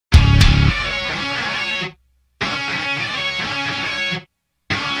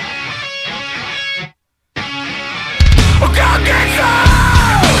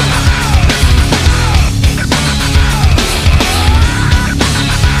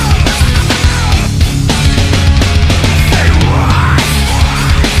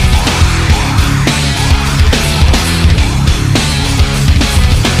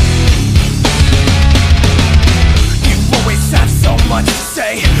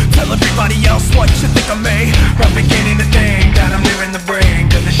tell everybody else what you think of me. I'm beginning to think that I'm nearing the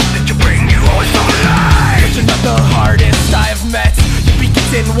brink of the shit that you bring. You always follow me. You're not the hardest I have met. You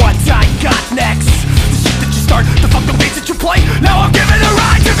begins in what I got next. The shit that you start, the fucking beats that you play. Now I'm given a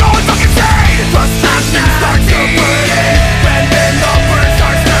right to go